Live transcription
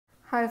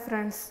Hi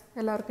friends,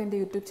 എല്ലാവർക്കും എൻ്റെ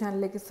YouTube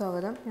ചാനലിലേക്ക്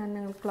സ്വാഗതം. ഞാൻ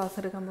ക്ലാസ്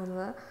എടുക്കാൻ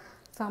പോകുന്നത്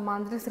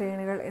സമാന്തര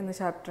ശ്രേണികൾ എന്ന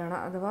ചാപ്റ്ററാണ്,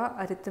 അഥവാ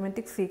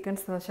അരിത്മെറ്റിക്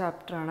സീക്വൻസ് എന്ന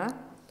ചാപ്റ്ററാണ്.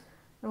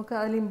 നമുക്ക്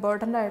അതിൽ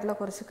ഇമ്പോർട്ടൻ്റ് ആയിട്ടുള്ള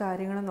കുറച്ച്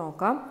കാര്യങ്ങൾ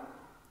നോക്കാം.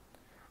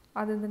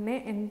 ആദ്യം തന്നെ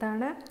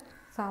എന്താണ്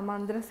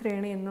സമാന്തര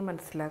ശ്രേണി എന്ന്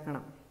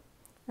മനസ്സിലാക്കണം.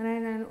 അങ്ങനെ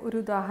ഞാൻ ഒരു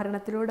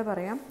ഉദാഹരണത്തിലൂടെ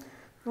പറയാം.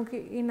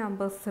 നമുക്ക് ഈ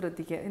നമ്പേഴ്സ്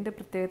ശ്രദ്ധിക്കുക, ഇതിൻ്റെ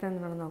പ്രത്യേകത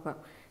എന്താണെന്ന് നോക്കാം.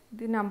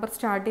 ഇത് നമ്പർ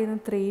സ്റ്റാർട്ട്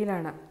ചെയ്യുന്നത്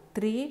 3-യിലാണ്.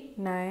 3,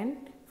 9,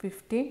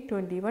 15,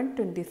 21,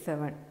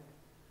 27.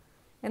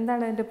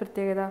 എന്താണ് അതിൻ്റെ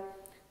പ്രത്യേകത?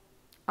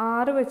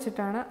 6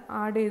 വെച്ചിട്ടാണ്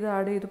ആഡ്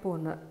ചെയ്ത്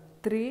പോകുന്നത്.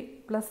 3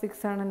 +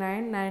 6 ആണ്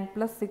 9, 9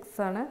 + 6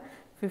 ആണ്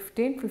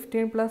 15,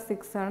 15 +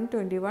 6 ആണ്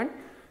 21,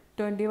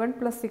 21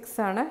 + 6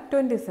 ആണ്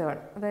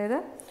 27. അതായത്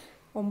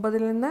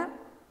 9-ൽ നിന്ന്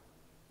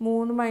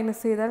 3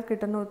 മൈനസ് ചെയ്താൽ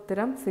കിട്ടുന്ന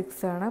ഉത്തരം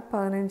 6 ആണ്.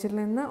 15-ൽ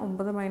നിന്ന്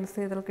 9 മൈനസ്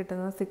ചെയ്താൽ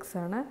കിട്ടുന്നത് 6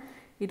 ആണ്.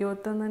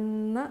 21-ൽ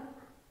നിന്ന്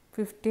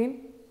 15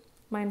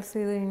 മൈനസ്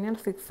ചെയ്ത് കഴിഞ്ഞാൽ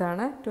 6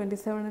 ആണ്.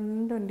 27-ൽ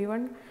നിന്ന്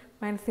 21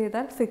 മൈനസ്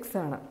ചെയ്താൽ 6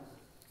 ആണ്.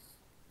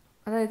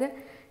 അതായത്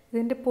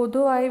ഇതിൻ്റെ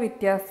പൊതുവായ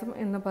വ്യത്യാസം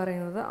എന്ന്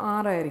പറയുന്നത്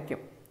 6 ആയിരിക്കും.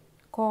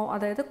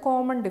 അതായത്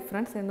കോമൺ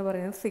ഡിഫറൻസ് എന്ന്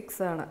പറയുന്നത്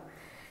 6 ആണ്.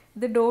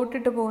 ഇത് ഡോട്ട്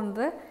ഇട്ട്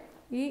പോകുന്നത്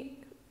ഈ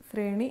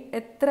ശ്രേണി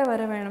എത്ര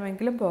വരെ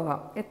വേണമെങ്കിലും പോകാം,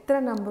 എത്ര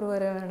നമ്പർ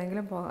വരെ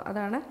വേണമെങ്കിലും പോകാം,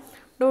 അതാണ്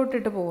ഡോട്ട്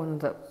ഇട്ട്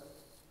പോകുന്നത്.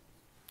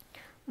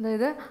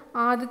 അതായത്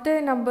ആദ്യത്തെ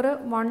നമ്പർ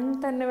 1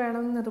 തന്നെ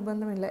വേണമെന്ന്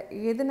നിർബന്ധമില്ല,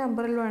 ഏത്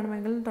നമ്പറിൽ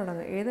വേണമെങ്കിലും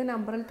തുടങ്ങും. ഏത്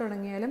നമ്പറിൽ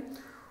തുടങ്ങിയാലും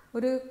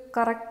ഒരു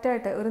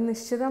കറക്റ്റായിട്ട് ഒരു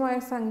നിശ്ചിതമായ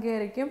സംഖ്യ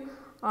ആയിരിക്കും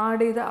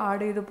ആഡ്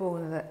ചെയ്ത്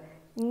പോകുന്നത്.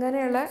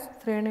 ഇങ്ങനെയുള്ള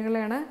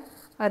ശ്രേണികളെയാണ്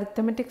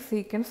അരിത്മെറ്റിക്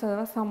സീക്വൻസ്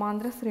അഥവാ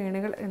സമാന്തര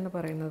ശ്രേണികൾ എന്ന്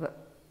പറയുന്നത്.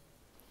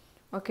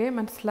 ഓക്കെ,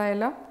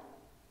 മനസ്സിലായല്ലോ?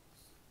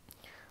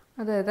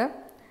 അതായത്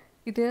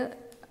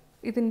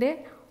ഇതിൻ്റെ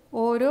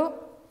ഓരോ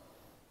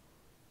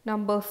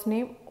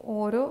നമ്പേഴ്സിനെയും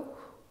ഓരോ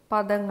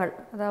പദങ്ങൾ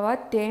അഥവാ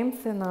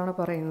ടേംസ് എന്നാണ്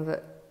പറയുന്നത്.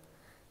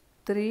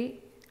 3,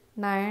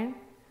 9,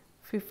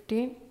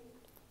 15,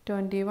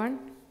 21,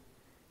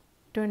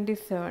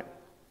 27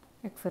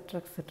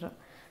 എക്സെട്ര.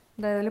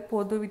 അതായത്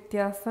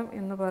പൊതുവ്യത്യാസം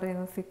എന്ന്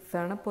പറയുന്നത് 6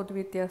 ആണ്.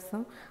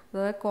 പൊതുവ്യത്യാസം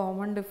അതായത്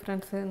കോമൺ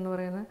ഡിഫറൻസ് എന്ന്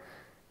പറയുന്നത്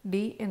D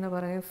എന്ന്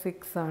പറയുന്നത്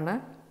 6 ആണ്.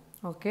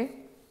 ഓക്കെ,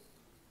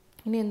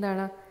 ഇനി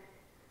എന്താണ്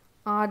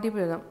ആദ്യ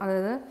പദം?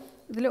 അതായത്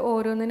ഇതിൽ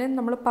ഓരോന്നിനും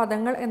നമ്മൾ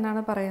പദങ്ങൾ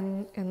എന്നാണ്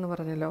എന്ന്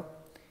പറഞ്ഞല്ലോ.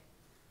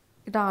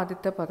 ഇത്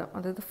ആദ്യത്തെ പദം,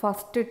 അതായത്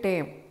ഫസ്റ്റ്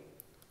ടേം.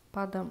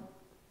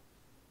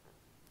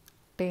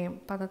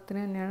 പദത്തിന്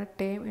തന്നെയാണ്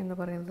ടേം എന്ന്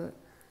പറയുന്നത്.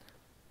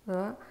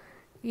 അഥവാ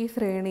ഈ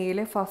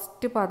ശ്രേണിയിലെ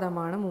ഫസ്റ്റ്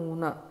പദമാണ്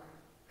 3,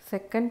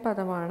 സെക്കൻഡ്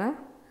പദമാണ്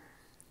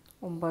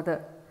 9,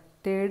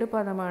 തേർഡ്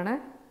പദമാണ്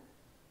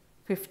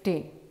 15,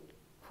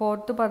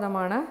 ഫോർത്ത്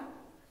പദമാണ്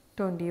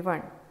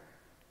 21,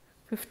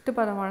 ഫിഫ്ത്ത്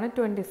പദമാണ്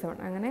 27.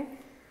 അങ്ങനെ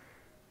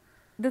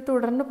ഇത്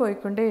തുടർന്ന്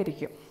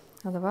പോയിക്കൊണ്ടേയിരിക്കും.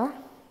 അഥവാ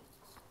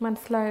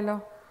മനസ്സിലായല്ലോ?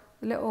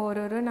 ഇതിൽ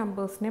ഓരോരോ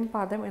നമ്പേഴ്സിനെയും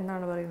പദം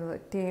എന്നാണ് പറയുന്നത്,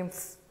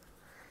 ടേംസ്.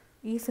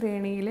 ഈ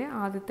ശ്രേണിയിലെ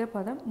ആദ്യത്തെ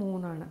പദം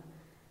 3 ആണ്.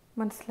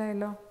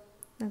 മനസ്സിലായല്ലോ?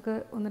 നമുക്ക്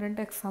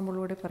 1-2 എക്സാമ്പിൾ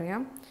കൂടി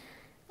പറയാം.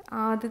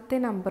 ആദ്യത്തെ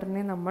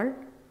നമ്പറിനെ നമ്മൾ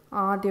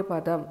ആദ്യ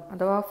പദം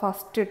അഥവാ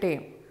ഫസ്റ്റ്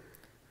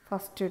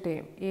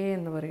ടേം എ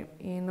എന്ന് പറയും.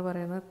 എ എന്ന്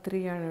പറയുന്നത് 3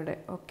 ആണ് ഇവിടെ.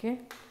 ഓക്കെ,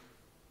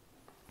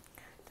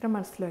 ഇത്ര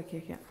മനസ്സിലാക്കി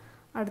വയ്ക്കാം.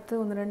 അടുത്ത്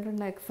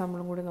 1-2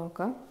 എക്സാമ്പിളും കൂടി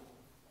നോക്കാം.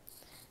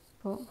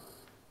 ഇപ്പോൾ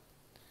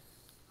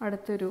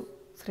അടുത്തൊരു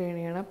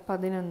ശ്രേണിയാണ്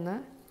 11,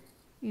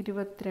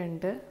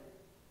 22,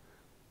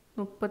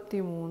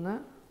 33,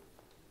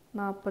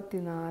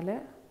 44,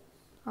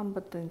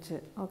 55.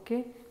 ഓക്കെ,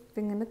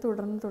 ഇതിങ്ങനെ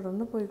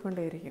തുടർന്ന്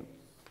പോയിക്കൊണ്ടേയിരിക്കും.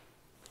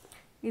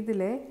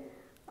 ഇതിലെ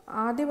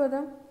ആദ്യ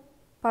പദം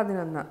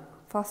 11,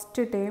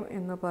 ഫസ്റ്റ് ടേം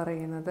എന്ന്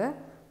പറയുന്നത്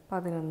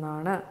 11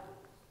 ആണ്.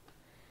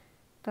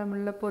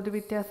 തമ്മിലുള്ള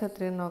പൊതുവ്യത്യാസം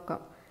എത്രയെന്ന്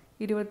നോക്കാം.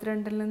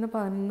 22-ൽ നിന്ന്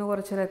 11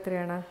 കുറച്ചാൽ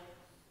എത്രയാണ്?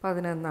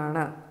 11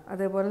 ആണ്.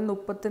 അതേപോലെ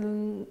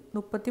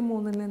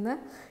 33-ൽ നിന്ന്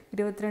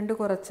 22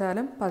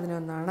 കുറച്ചാലും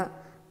 11 ആണ്.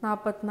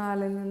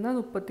 44-ൽ നിന്ന്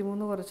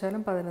 33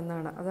 കുറച്ചാലും 11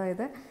 ആണ്.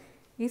 അതായത്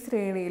ഈ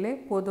ശ്രേണിയിലെ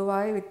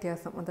പൊതുവായ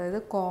വ്യത്യാസം, അതായത്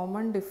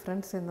കോമൺ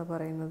ഡിഫറൻസ് എന്ന്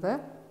പറയുന്നത്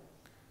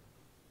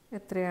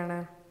എത്രയാണ്?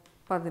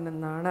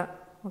 11 ആണ്.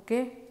 ഓക്കെ,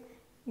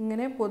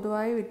 ഇങ്ങനെ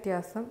പൊതുവായ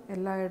വ്യത്യാസം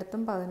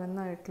എല്ലായിടത്തും 11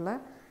 ആയിട്ടുള്ള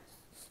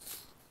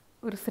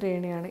ഒരു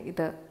ശ്രേണിയാണ്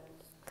ഇത്.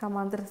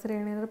 സമാന്തര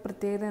ശ്രേണിയുടെ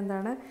പ്രത്യേകത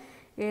എന്താണ്?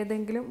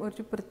 ഏതെങ്കിലും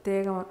ഒരു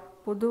പ്രത്യേക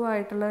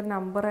പൊതുവായിട്ടുള്ള ഒരു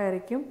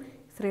നമ്പറായിരിക്കും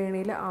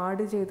ശ്രേണിയിൽ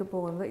ആഡ് ചെയ്തു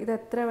പോകുന്നത്. ഇത്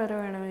എത്ര വരെ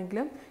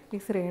വേണമെങ്കിലും ഈ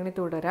ശ്രേണി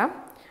തുടരാം.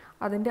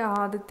 അതിൻ്റെ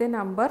ആദ്യത്തെ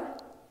നമ്പർ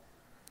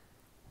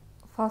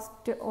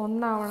ഫസ്റ്റ്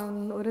 1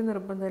 ആവണമെന്ന് ഒരു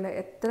നിർബന്ധമില്ല,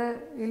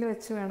 എത്രയിൽ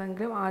വെച്ച്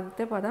വേണമെങ്കിലും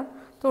ആദ്യത്തെ പദം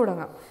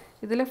തുടങ്ങാം.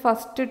 ഇതിൽ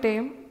ഫസ്റ്റ്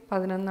ടേം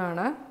 11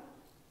 ആണ്.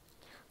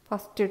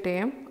 ഫസ്റ്റ്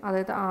ടേം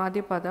അതായത്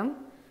ആദ്യ പദം.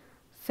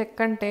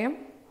 സെക്കൻഡ് ടേം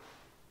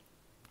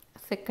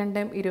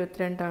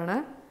 22 ആണ്.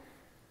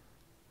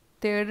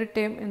 തേർഡ്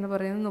ടേം എന്ന്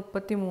പറയുന്നത്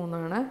 33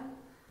 ആണ്.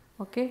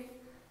 ഓക്കെ,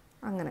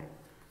 അങ്ങനെ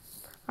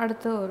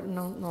അടുത്ത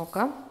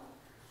നോക്കാം.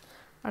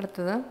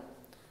 അടുത്തത്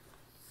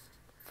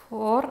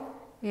 4,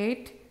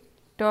 8,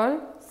 12,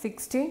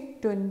 16,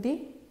 20.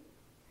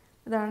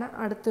 ഇതാണ്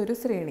അടുത്തൊരു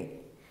ശ്രേണി.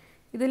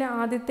 ഇതിൽ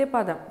ആദ്യത്തെ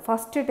പദം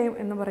ഫസ്റ്റ് ടേം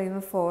എന്ന്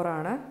പറയുന്നത് 4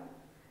 ആണ്.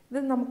 ഇത്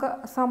നമുക്ക്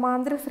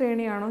സമാന്തര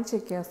ശ്രേണിയാണോ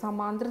ചെക്ക് ചെയ്യാം.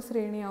 സമാന്തര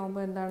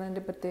ശ്രേണിയാവുമ്പോൾ എന്താണ്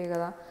അതിൻ്റെ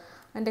പ്രത്യേകത?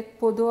 അതിൻ്റെ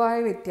പൊതുവായ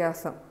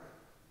വ്യത്യാസം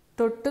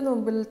തൊട്ട്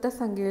മുമ്പിലത്തെ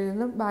സംഖ്യയിൽ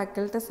നിന്നും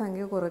ബാക്കിലത്തെ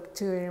സംഖ്യ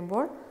കുറച്ച്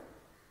കഴിയുമ്പോൾ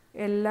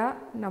എല്ലാ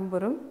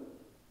നമ്പറും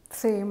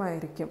സെയിം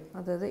ആയിരിക്കും.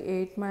 അതായത്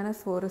 8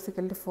 - 4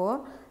 = 4,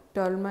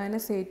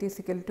 12 - 8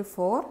 =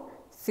 4,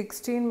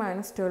 16 -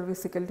 12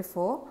 =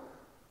 4,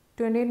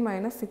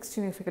 28 -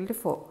 16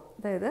 = 4.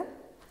 അതായത്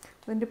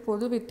അതിൻ്റെ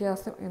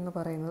പൊതുവ്യത്യാസം എന്ന്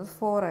പറയുന്നത്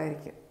 4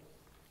 ആയിരിക്കും.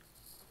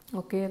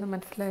 ഓക്കെ, അത്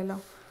മനസ്സിലായല്ലോ.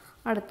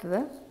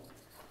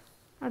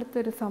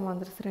 അടുത്തൊരു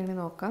സമാന്തര ശ്രേണി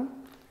നോക്കാം.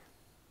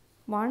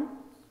 1,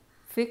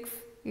 6,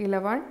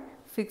 11,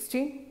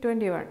 16,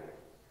 21.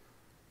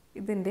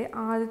 ഇതിൻ്റെ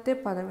ആദ്യത്തെ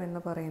പദം എന്ന്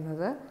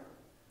പറയുന്നത്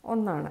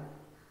 1 ആണ്.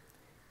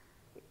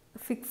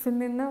 6ൽ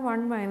നിന്ന്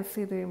 1 മൈനസ്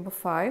ചെയ്ത് കഴിയുമ്പോൾ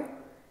 5,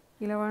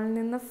 11ൽ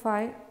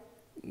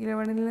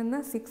നിന്ന്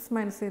 6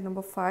 മൈനസ്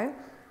ചെയ്യുമ്പോൾ 5.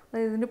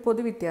 അതായത് ഇതിൻ്റെ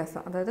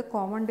പൊതുവ്യത്യാസം, അതായത്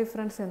കോമൺ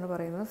ഡിഫറൻസ് എന്ന്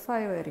പറയുന്നത്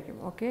 5 ആയിരിക്കും.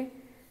 ഓക്കെ,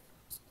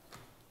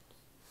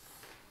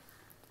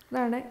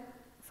 ഇതാണ്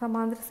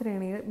സമാന്തര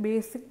ശ്രേണിയുടെ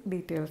ബേസിക്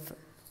ഡീറ്റെയിൽസ്.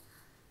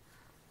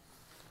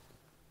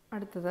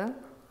 അടുത്തത്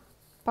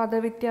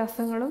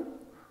പദവ്യത്യാസങ്ങളും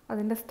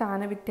അതിൻ്റെ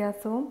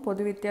സ്ഥാനവ്യത്യാസവും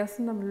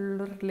പൊതുവ്യത്യാസവും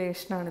തമ്മിലുള്ള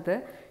റിലേഷനാണിത്.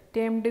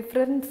 Term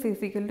difference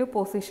is equal to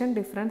position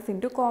difference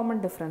into common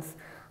difference.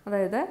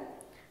 അതായത്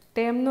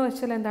ടേം എന്ന്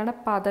വെച്ചാൽ എന്താണ്?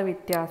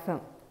 പദവ്യത്യാസം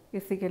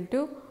ഈസ് ഈക്വൽ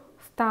ടു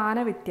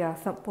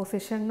സ്ഥാനവ്യത്യാസം.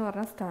 പൊസിഷൻ എന്ന്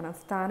പറഞ്ഞാൽ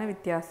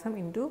സ്ഥാനവ്യത്യാസം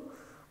ഇൻറ്റു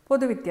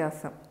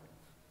പൊതുവ്യത്യാസം.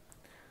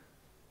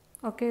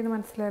 ഓക്കെ, ഇത്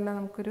മനസ്സിലായല്ലോ.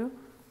 നമുക്കൊരു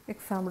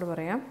എക്സാമ്പിൾ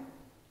പറയാം.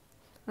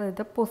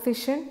 അതായത്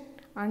പൊസിഷൻ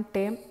ആൻഡ്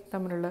ടേം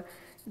തമ്മിലുള്ള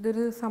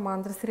ഇതൊരു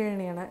സമാന്തര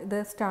ശ്രേണിയാണ്. ഇത്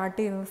സ്റ്റാർട്ട്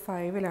ചെയ്യുന്നത്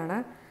 5ലാണ്.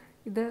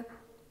 ഇത്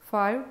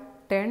 5,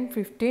 10,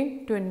 15,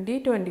 20,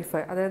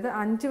 25. അതായത്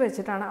 5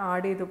 വെച്ചിട്ടാണ്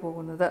ആഡ് ചെയ്ത്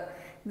പോകുന്നത്.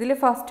 ഇതിൽ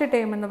ഫസ്റ്റ്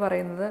ടേം എന്ന്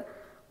പറയുന്നത്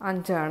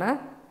 5 ആണ്.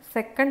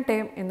 സെക്കൻഡ്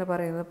ടേം എന്ന്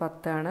പറയുന്നത്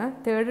 10 ആണ്.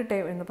 തേർഡ്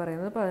ടേം എന്ന്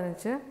പറയുന്നത്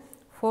 15.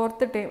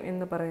 ഫോർത്ത് ടേം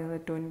എന്ന് പറയുന്നത്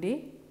 20.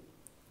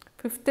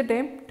 Fifth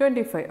term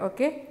 25.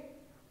 ഓക്കെ,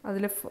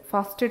 അതിൽ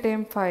ഫസ്റ്റ്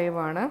ടേം 5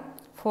 ആണ്.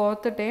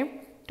 ഫോർത്ത് ടേം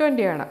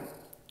 20 ആണ്.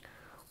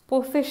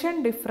 പൊസിഷൻ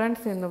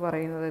ഡിഫറൻസ് എന്ന്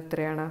പറയുന്നത്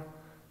എത്രയാണ്?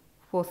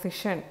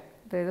 പൊസിഷൻ,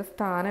 അതായത്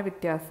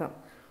സ്ഥാനവ്യത്യാസം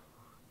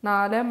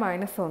 4 -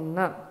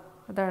 1,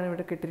 അതാണ്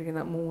ഇവിടെ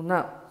കിട്ടിയിരിക്കുന്നത് 3.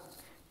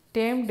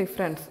 ടേം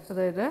ഡിഫറൻസ്,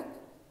 അതായത്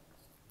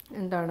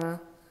എന്താണ്?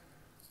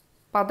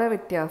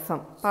 പദവ്യത്യാസം,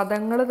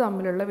 പദങ്ങൾ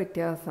തമ്മിലുള്ള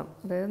വ്യത്യാസം.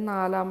 അതായത്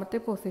 4ാമത്തെ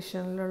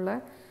പൊസിഷനിലുള്ള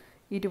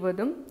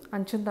 20ഉം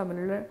 5ഉം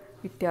തമ്മിലുള്ള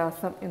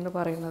വ്യത്യാസം എന്ന്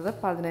പറയുന്നത്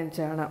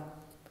 15 ആണ്.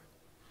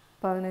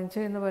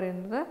 15 എന്ന്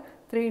പറയുന്നത്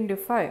 3 ×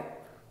 5.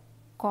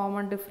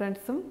 കോമൺ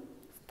ഡിഫറൻസും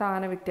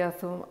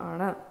സ്ഥാനവ്യത്യാസവും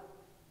ആണ്.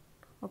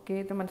 ഓക്കെ,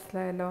 ഇത്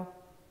മനസ്സിലായല്ലോ.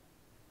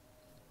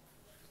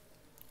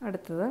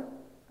 അടുത്തത്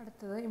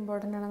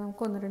ഇമ്പോർട്ടൻ്റ് ആണ്.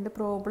 നമുക്ക് 1-2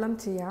 പ്രോബ്ലം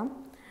ചെയ്യാം.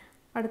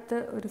 അടുത്ത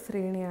ഒരു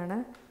ശ്രേണിയാണ്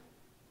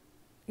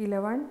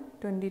 11,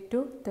 22,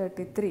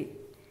 33.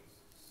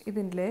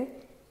 ഇതിൻ്റെ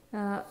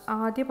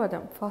ആദ്യ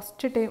പദം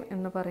ഫസ്റ്റ് ടേം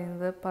എന്ന്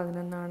പറയുന്നത്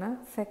 11 ആണ്.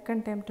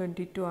 സെക്കൻഡ് ടേം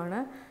 22 ആണ്.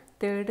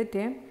 തേർഡ്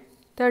ടേം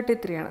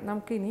 33 ആണ്.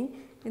 നമുക്കിനി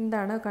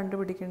എന്താണ്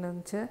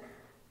കണ്ടുപിടിക്കേണ്ടതെന്ന് വെച്ചാൽ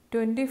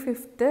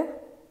 25th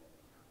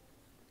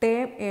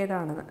ടേം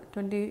ഏതാണെന്ന്,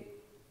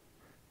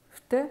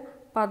 25th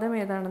പദം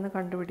ഏതാണെന്ന്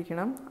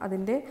കണ്ടുപിടിക്കണം.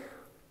 അതിൻ്റെ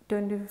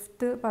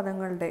 25th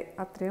പദങ്ങളുടെ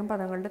അത്രയും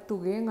പദങ്ങളുടെ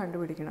തുകയും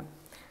കണ്ടുപിടിക്കണം.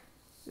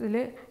 ഇതിൽ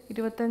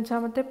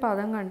 25ാമത്തെ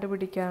പദം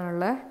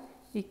കണ്ടുപിടിക്കാനുള്ള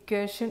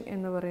ഇക്വേഷൻ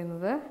എന്ന്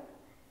പറയുന്നത്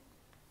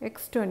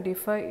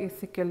x25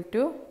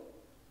 =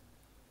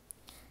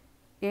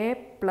 a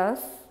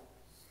 +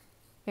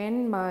 n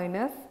 -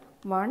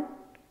 1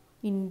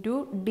 ×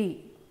 d.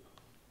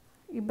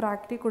 ഈ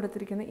ബ്രാക്കറ്റിൽ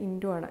കൊടുത്തിരിക്കുന്ന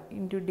ഇൻറ്റു ആണ്,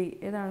 ഇൻറ്റു ഡി.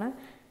 ഇതാണ്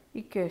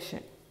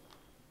ഇക്വേഷൻ.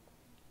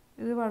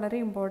 ഇത് വളരെ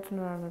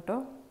ഇമ്പോർട്ടൻ്റ് ആണ് കേട്ടോ.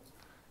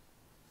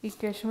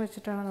 ഇക്വേഷൻ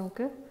വെച്ചിട്ടാണ്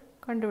നമുക്ക്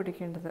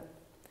കണ്ടുപിടിക്കേണ്ടത്.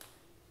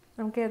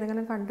 നമുക്ക്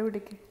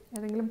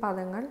ഏതെങ്കിലും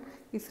പദങ്ങൾ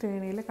ഈ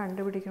ശ്രേണിയിൽ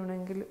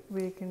കണ്ടുപിടിക്കണമെങ്കിൽ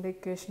ഉപയോഗിക്കേണ്ട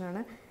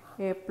ഇക്വേഷനാണ്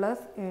a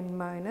 + n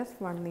 -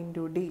 1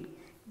 × d.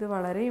 ഇത്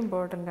വളരെ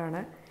ഇമ്പോർട്ടൻ്റ്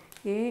ആണ്.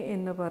 a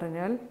എന്ന്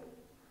പറഞ്ഞാൽ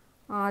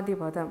ആദ്യ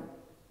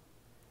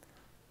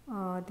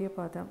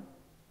പദം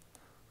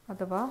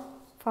അഥവാ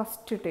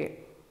ഫസ്റ്റ്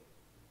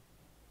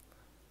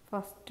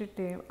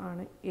ടേം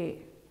ആണ് a.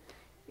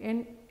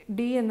 d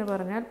എന്ന്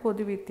പറഞ്ഞാൽ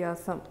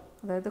പൊതുവ്യത്യാസം,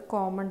 അതായത്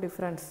കോമൺ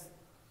ഡിഫറൻസ്.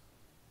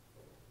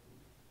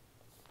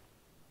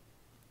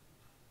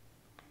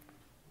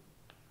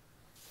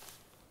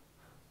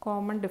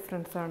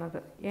 ആണത്.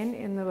 n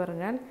എന്ന്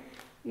പറഞ്ഞാൽ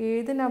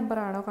ഏത്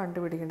നമ്പറാണോ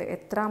കണ്ടുപിടിക്കേണ്ടത്,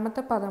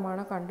 എത്രാമത്തെ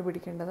പദമാണോ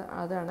കണ്ടുപിടിക്കേണ്ടത്,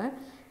 അതാണ്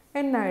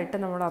n ആയിട്ട്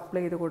നമ്മൾ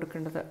അപ്ലൈ ചെയ്ത്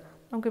കൊടുക്കേണ്ടത്.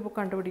 നമുക്കിപ്പോൾ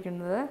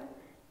കണ്ടുപിടിക്കുന്നത്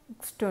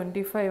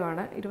x25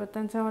 ആണ്.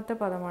 25ാമത്തെ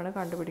പദമാണ്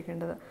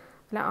കണ്ടുപിടിക്കേണ്ടത്.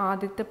 അല്ല,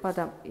 ആദ്യത്തെ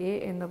പദം a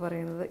എന്ന്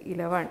പറയുന്നത്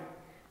 11.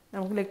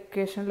 നമുക്ക്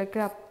ഇക്വേഷനിലേക്ക്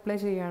അപ്ലൈ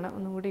ചെയ്യുകയാണ്.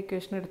 ഒന്നും കൂടി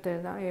ഇക്വേഷൻ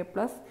എടുത്തെഴുതാം. a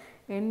 +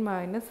 n -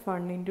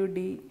 1 × d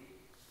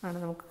ആണ്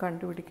നമുക്ക്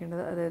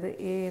കണ്ടുപിടിക്കേണ്ടത്. അതായത്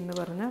a എന്ന്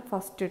പറഞ്ഞാൽ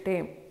ഫസ്റ്റ്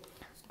ടേം,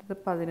 അത്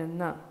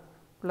 11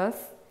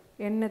 പ്ലസ്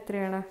n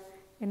എത്രയാണ്?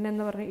 n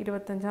എന്ന് പറഞ്ഞാൽ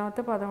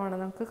 25ാമത്തെ പദമാണ്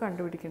നമുക്ക്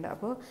കണ്ടുപിടിക്കേണ്ടത്.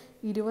 അപ്പോൾ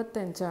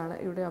 25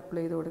 ഇവിടെ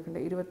അപ്ലൈ ചെയ്ത്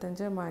കൊടുക്കേണ്ടത്.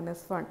 25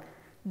 - 1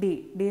 d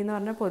എന്ന്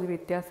പറഞ്ഞാൽ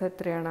പൊതുവ്യത്യാസം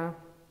എത്രയാണ്?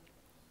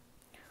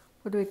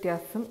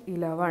 പൊതുവ്യത്യാസം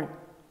 11.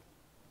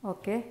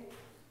 ഓക്കെ,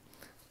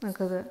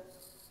 നമുക്കത്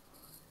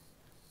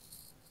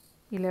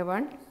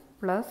 11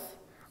 പ്ലസ്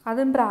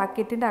അതും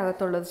ബ്രാക്കറ്റിൻ്റെ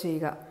അകത്തുള്ളത്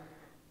ചെയ്യുക.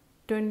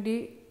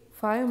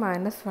 25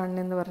 മൈനസ് 1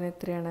 എന്ന് പറഞ്ഞാൽ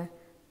എത്രയാണ്?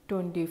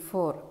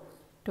 24.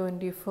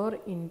 24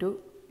 ഇൻറ്റു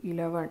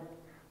 11.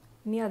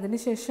 ഇനി അതിന്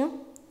ശേഷം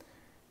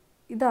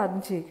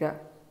ഇതാദ്യം ചെയ്യുക.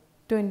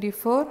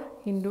 24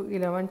 ഇൻറ്റു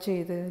 11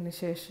 ചെയ്തതിന്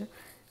ശേഷം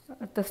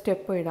അടുത്ത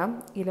സ്റ്റെപ്പ് ഇടാം.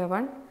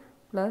 11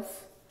 പ്ലസ്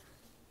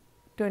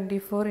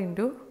 24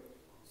 ഇൻറ്റു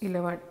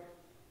 11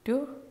 ടു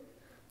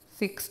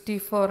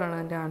 64 ആണ്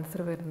എൻ്റെ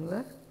ആൻസർ വരുന്നത്.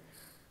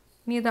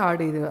 ഇനി ഇത്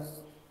ആഡ് ചെയ്യുക.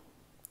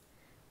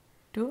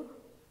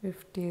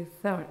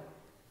 257.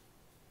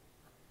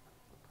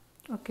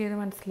 ഓക്കെ, ഇത്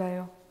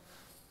മനസ്സിലായോ?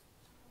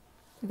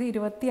 ഇത്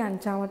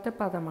 25ാമത്തെ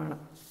പദമാണ്.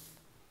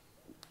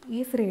 ഈ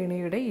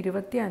ശ്രേണിയുടെ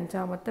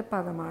 25ാമത്തെ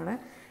പദമാണ്.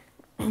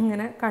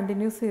 ഇങ്ങനെ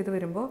കണ്ടിന്യൂസ് ചെയ്ത്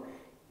വരുമ്പോൾ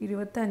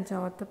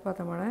 25ാമത്തെ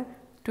പദമാണ്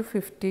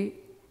 250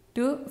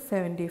 to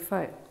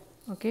 75.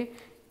 ഓക്കെ,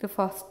 ഇത്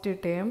ഫസ്റ്റ്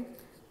ടേം,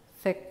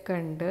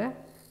 സെക്കൻഡ്,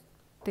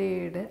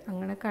 തേർഡ്,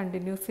 അങ്ങനെ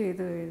കണ്ടിന്യൂസ്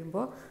ചെയ്ത്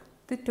വരുമ്പോൾ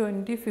ഇത്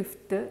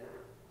 25th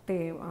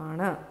ടേം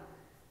ആണ്.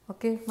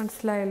 ഓക്കെ,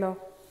 മനസ്സിലായല്ലോ?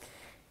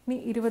 ഇനി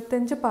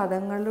 25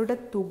 പദങ്ങളുടെ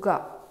തുക,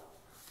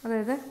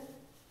 അതായത്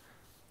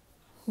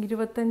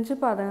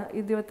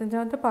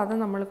 25ാമത്തെ പദം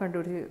നമ്മൾ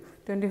കണ്ടുപിടിച്ചു,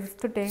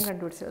 25th ടേം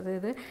കണ്ടുപിടിച്ചു.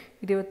 അതായത്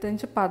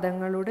 25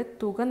 പദങ്ങളുടെ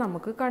തുക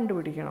നമുക്ക്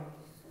കണ്ടുപിടിക്കണം.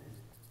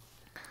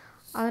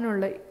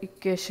 അതിനുള്ള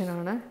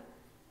ഇക്വേഷനാണ്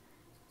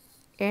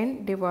n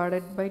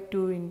divided by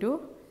 2 into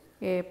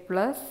a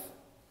plus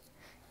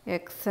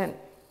xn.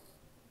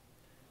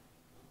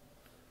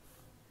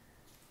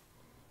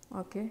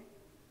 Okay,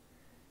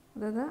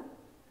 അതായത്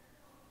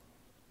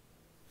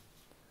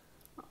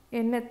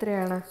n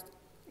എത്രയാണ്?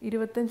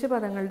 25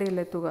 പദങ്ങളുടെ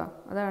ഇല്ലേ തുക,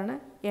 അതാണ്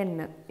n.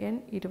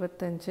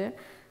 25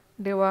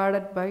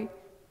 divided by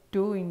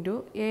 2 into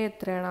a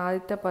എത്രയാണ്?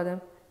 ആദ്യത്തെ പദം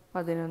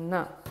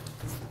 11,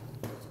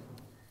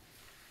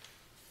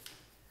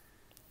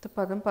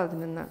 പദം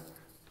 11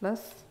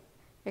 പ്ലസ്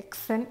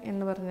xn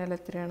എന്ന് പറഞ്ഞാൽ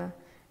എത്രയാണ്?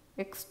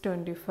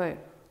 x25.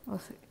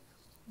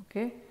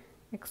 ഓക്കെ,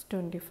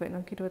 x25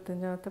 നമുക്ക്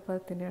 25ാമത്തെ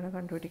പദത്തിൻ്റെയാണ്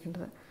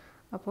കണ്ടുപിടിക്കേണ്ടത്.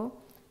 അപ്പോൾ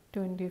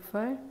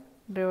 25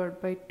 divide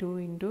by 2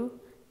 into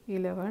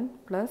 11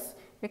 plus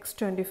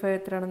x25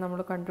 എത്രയാണ് നമ്മൾ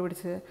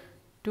കണ്ടുപിടിച്ചത്?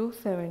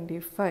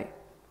 275.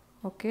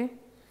 ഓക്കെ,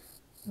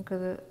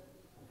 നമുക്കത്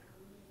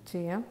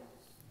ചെയ്യാം.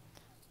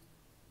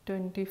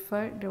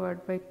 25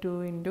 divide by 2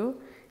 into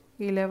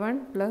 11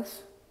 plus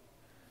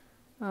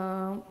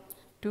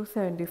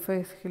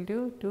 275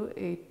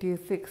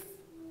 286.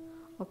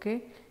 Okay,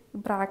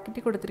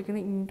 ബ്രാക്കറ്റിൽ കൊടുത്തിരിക്കുന്ന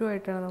ഇൻറ്റു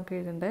ആയിട്ടാണ് നമുക്ക്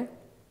എഴുതേണ്ടത്.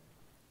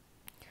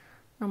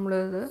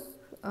 നമ്മളിത്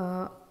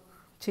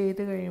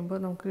ചെയ്ത് കഴിയുമ്പോൾ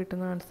നമുക്ക്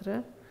കിട്ടുന്ന ആൻസർ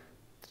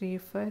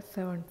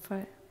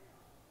 3575.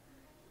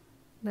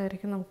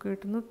 ഇതായിരിക്കും നമുക്ക്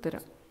കിട്ടുന്ന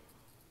ഉത്തരം.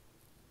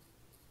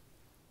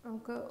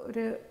 നമുക്ക്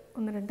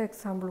ഒന്ന് രണ്ട്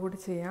എക്സാമ്പിൾ കൂടി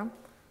ചെയ്യാം.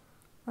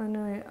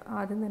 അതിന്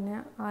ആദ്യം തന്നെ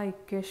ആ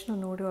ഇക്വേഷൻ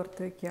ഒന്നുകൂടി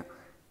ഓർത്ത് വയ്ക്കുക.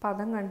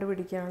 പദം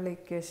കണ്ടുപിടിക്കാനുള്ള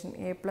equation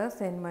a plus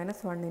n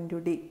minus 1 into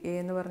D. A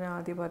എന്ന് പറഞ്ഞ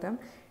ആദ്യ പദം,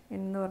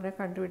 n എന്ന് പറഞ്ഞാൽ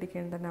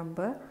കണ്ടുപിടിക്കേണ്ട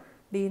നമ്പർ,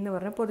 ഡി എന്ന്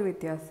പറഞ്ഞാൽ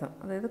പൊതുവ്യത്യാസം,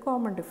 അതായത്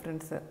കോമൺ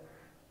ഡിഫറൻസ്.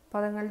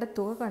 പദങ്ങളുടെ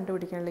തുക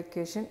കണ്ടുപിടിക്കാനുള്ള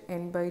equation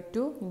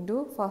n/2 into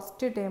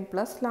first term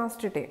plus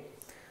last term.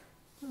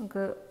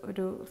 നമുക്ക്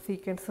ഒരു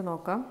സീക്വൻസ്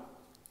നോക്കാം.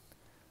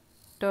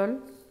 12,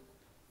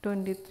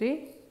 23,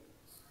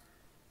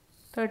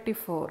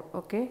 34.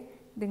 ഓക്കെ,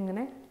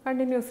 ഇതിങ്ങനെ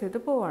കണ്ടിന്യൂസ് ചെയ്ത്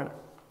പോവാണ്.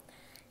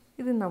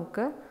 ഇത്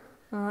നമുക്ക്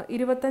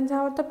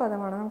 25ാമത്തെ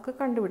പദമാണ് നമുക്ക്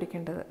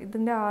കണ്ടുപിടിക്കേണ്ടത്.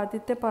 ഇതിൻ്റെ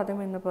ആദ്യത്തെ പദം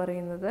എന്ന്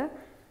പറയുന്നത്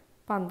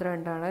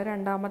 12 ആണ്.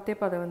 രണ്ടാമത്തെ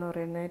പദം എന്ന്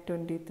പറയുന്നത്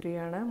 23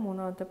 ആണ്.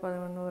 മൂന്നാമത്തെ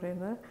പദം എന്ന്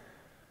പറയുന്നത്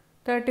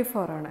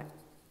 34 ആണ്.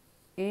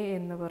 എ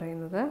എന്ന്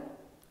പറയുന്നത്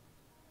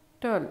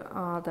 12,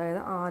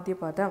 അതായത് ആദ്യ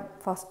പദം,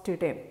 ഫസ്റ്റ്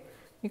ടേം.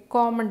 ഈ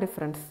കോമൺ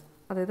ഡിഫറൻസ്,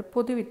 അതായത്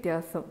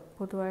പൊതുവ്യത്യാസം,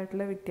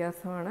 പൊതുവായിട്ടുള്ള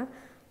വ്യത്യാസമാണ്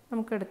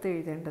നമുക്കെടുത്ത്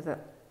എഴുതേണ്ടത്.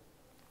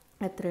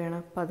 എത്രയാണ്?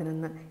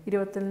 11.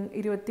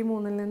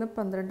 23ൽ നിന്ന്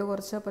 12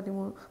 കുറച്ചാൽ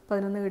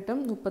 11 കിട്ടും.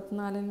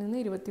 34ൽ നിന്ന്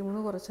 23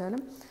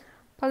 കുറച്ചാലും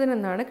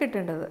 11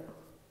 കിട്ടേണ്ടത്.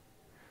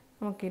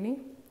 നമുക്കിനി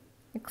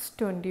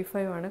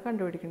x25 ആണ്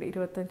കണ്ടുപിടിക്കേണ്ടത്,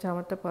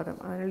 25ാമത്തെ പദം.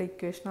 അതിനുള്ള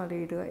ഇക്വേഷൻ അത്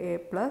എഴുതുക. a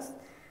plus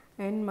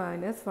n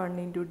minus 1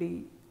 into D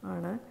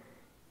ആണ്.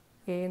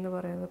 എ എന്ന്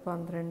പറയുന്നത്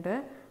 12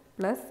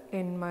 പ്ലസ്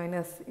n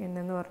മൈനസ് n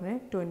എന്ന് പറഞ്ഞാൽ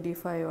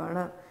 25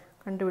 ആണ്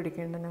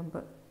കണ്ടുപിടിക്കേണ്ട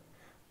നമ്പർ.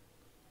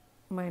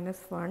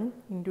 -1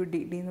 into D.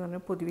 ഡി എന്ന്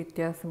പറഞ്ഞാൽ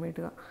പൊതുവ്യത്യാസം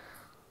ഇടുക.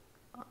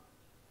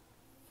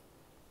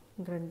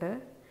 2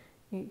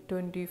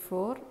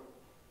 24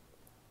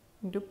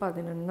 into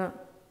 11.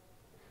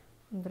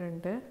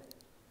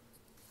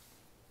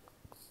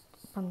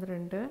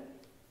 12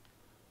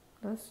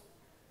 plus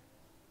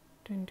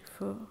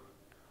 24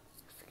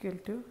 equal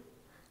to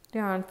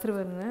answer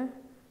വരുന്നത്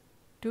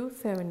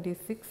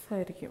 276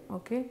 ആയിരിക്കും.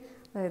 ഓക്കെ,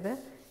 അതായത്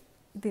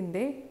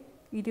ഇതിൻ്റെ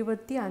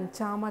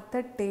 25ാമത്തെ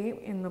ടേം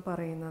എന്ന്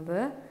പറയുന്നത്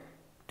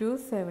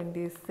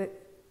 276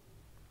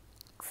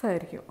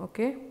 ആയിരിക്കും.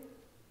 ഓക്കെ,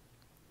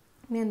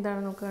 ഇനി എന്താണ്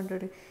നമുക്ക്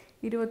കണ്ടുപിടിക്കുക?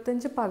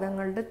 25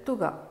 പദങ്ങളുടെ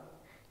തുക.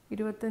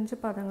 25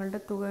 പദങ്ങളുടെ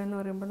തുക എന്ന്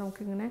പറയുമ്പോൾ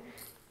നമുക്കിങ്ങനെ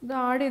ഇത്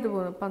ആഡ് ചെയ്ത്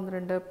പോകുന്നു.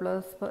 12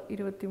 പ്ലസ്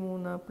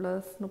 23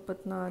 പ്ലസ്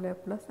 34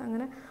 പ്ലസ്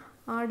അങ്ങനെ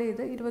ആഡ്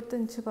ചെയ്ത്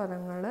 25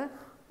 പദങ്ങൾ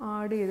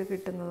ആഡ് ചെയ്ത്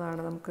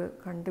കിട്ടുന്നതാണ് നമുക്ക്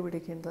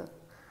കണ്ടുപിടിക്കുന്നത്.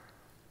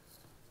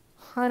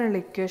 അതിനുള്ള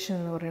ഇക്വേഷൻ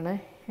എന്ന് പറയുന്നത്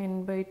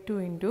n/2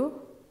 into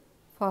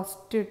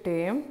first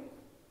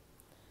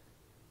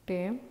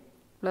term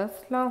plus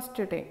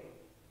last term.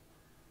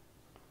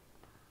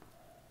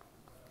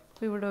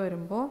 അപ്പോൾ ഇവിടെ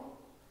വരുമ്പോൾ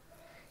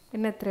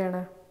n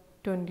എത്രയാണ്?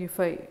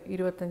 25,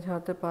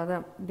 25ാമത്തെ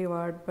പദം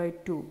ഡിവൈഡ് ബൈ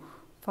 2.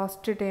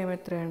 ഫസ്റ്റ് ടേം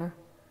എത്രയാണ്?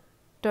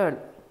 12.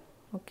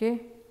 ഓക്കെ,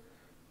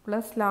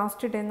 പ്ലസ്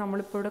ലാസ്റ്റ് ടൈം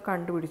നമ്മളിപ്പോൾ ഇവിടെ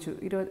കണ്ടുപിടിച്ചു.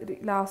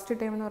 ലാസ്റ്റ്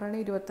ടൈം എന്ന്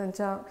പറയുന്നത്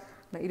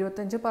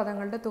 25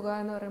 പദങ്ങളുടെ തുക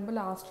എന്ന് പറയുമ്പോൾ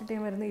ലാസ്റ്റ്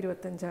ടൈം വരുന്നത്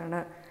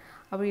 25ആണ്.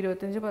 അപ്പോൾ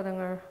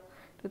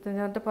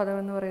 25ാമത്തെ പദം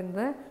എന്ന്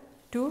പറയുന്നത്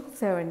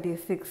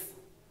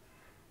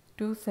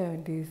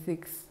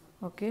 276.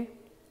 ഓക്കെ,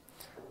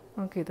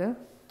 നമുക്കിത്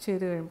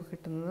ചെയ്ത് കഴിയുമ്പോൾ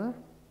കിട്ടുന്നത്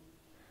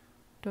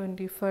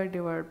 25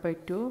 ഡിവൈഡ് ബൈ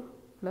 2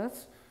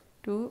 പ്ലസ്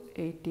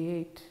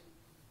 288.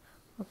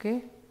 ഓക്കെ,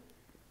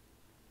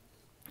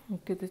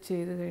 നമുക്കിത്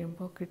ചെയ്ത്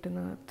കഴിയുമ്പോൾ കിട്ടുന്ന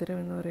ഉത്തരം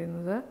എന്ന്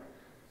പറയുന്നത്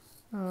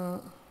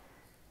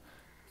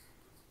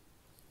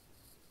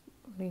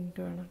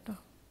ഇൻറ്റു ആണ് കേട്ടോ,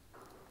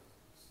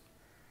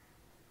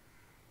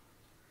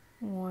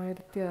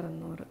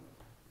 3600.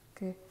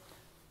 ഓക്കെ,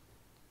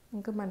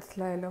 നിങ്ങൾക്ക്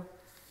മനസ്സിലായല്ലോ.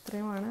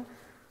 ഇത്രയുമാണ്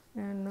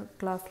ഞാൻ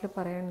ക്ലാസ്സിൽ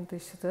പറയാൻ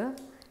ഉദ്ദേശിച്ചത്.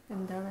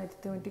 എന്താണ്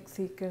അരിത്മെറ്റിക്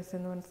സീക്വൻസ്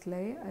എന്ന്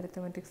മനസ്സിലായി.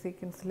 അരിത്മെറ്റിക്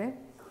സീക്വൻസിലെ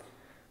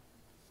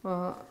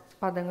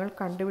പദങ്ങൾ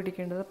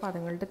കണ്ടുപിടിക്കേണ്ടത്,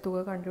 പദങ്ങളുടെ തുക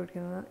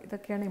കണ്ടുപിടിക്കുന്നത്,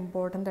 ഇതൊക്കെയാണ്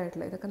ഇമ്പോർട്ടൻ്റ്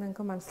ആയിട്ടുള്ളത്. ഇതൊക്കെ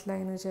നിങ്ങൾക്ക്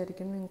മനസ്സിലായി എന്ന്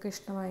വിചാരിക്കുന്നു. നിങ്ങൾക്ക്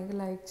ഇഷ്ടമായെങ്കിൽ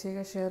ലൈക്ക്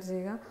ചെയ്യുക, ഷെയർ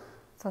ചെയ്യുക,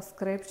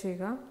 സബ്സ്ക്രൈബ്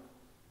ചെയ്യുക.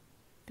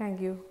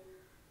 Thank you.